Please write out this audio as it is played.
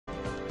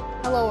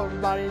Hello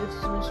everybody, this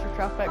is Mr.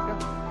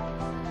 Trifecta,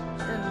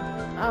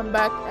 and I'm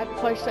back at the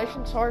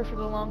PlayStation. Sorry for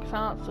the long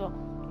silence,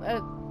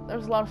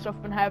 there's a lot of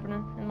stuff been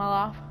happening in my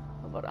life,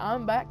 but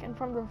I'm back in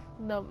front of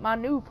my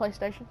new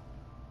PlayStation.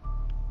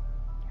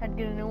 Had to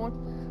get a new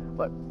one,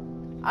 but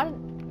I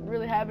didn't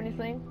really have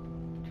anything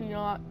to,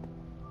 like,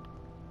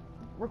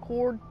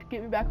 record to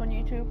get me back on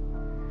YouTube.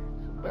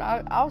 But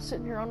I was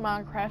sitting here on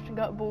Minecraft and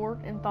got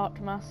bored and thought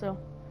to myself,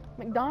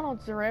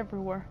 McDonald's are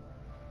everywhere.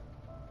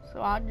 So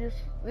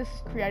this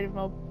is creative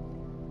mode.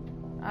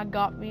 I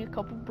got me a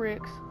couple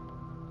bricks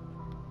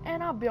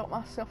and I built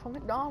myself a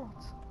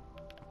McDonald's.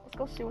 Let's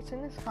go see what's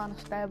in this fine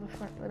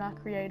establishment that I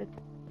created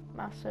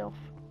myself.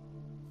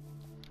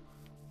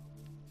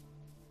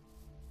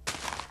 I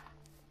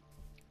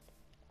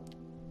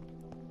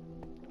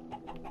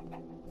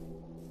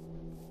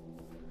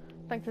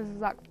think this is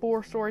like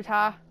 4 stories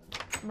high.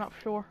 I'm not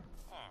sure.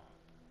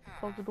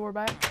 Close the door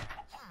back.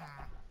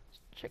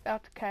 Check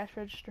out the cash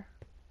register.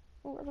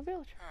 Oh, there's a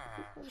villager.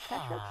 There's a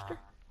cash register.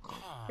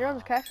 You're on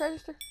the cash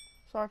register?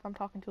 Sorry if I'm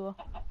talking too low.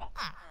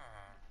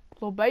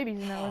 Little babies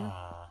in that living.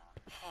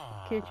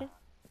 Kitchen.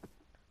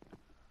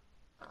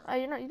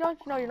 Hey, you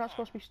don't know you're not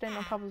supposed to be standing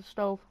on top of the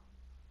stove.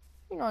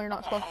 You know you're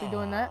not supposed to be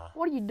doing that.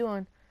 What are you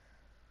doing?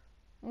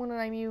 I'm gonna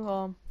name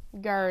you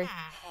Gary.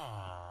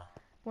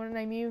 I'm gonna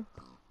name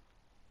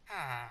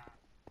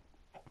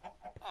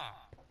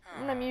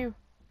you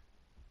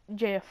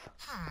Jeff.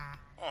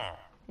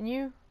 And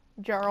you,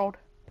 Gerald.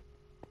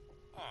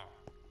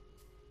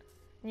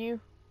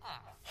 And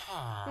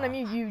I'm gonna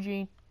name you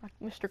Eugene, like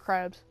Mr.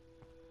 Krabs.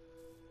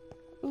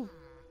 Ooh,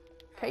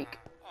 cake.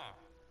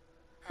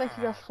 Thank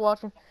you guys for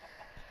watching.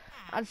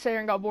 I just sat here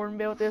and got bored and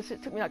built this.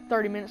 It took me like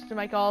 30 minutes to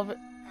make all of it.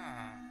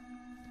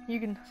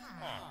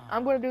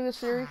 I'm gonna do this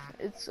series.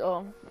 It's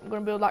I'm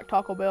gonna build like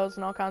Taco Bells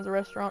and all kinds of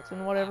restaurants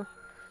and whatever.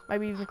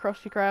 Maybe even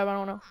Krusty Krab, I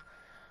don't know.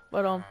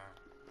 But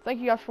thank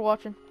you guys for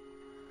watching.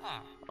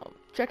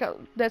 Check out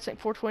DeadSync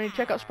 420.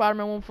 Check out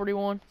Spider-Man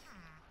 141.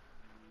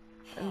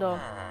 And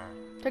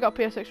check out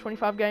PSX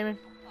 25 Gaming.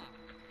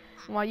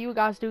 And while you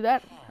guys do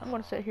that, I'm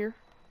gonna sit here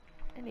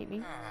and eat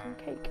me some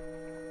cake.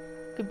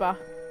 Goodbye.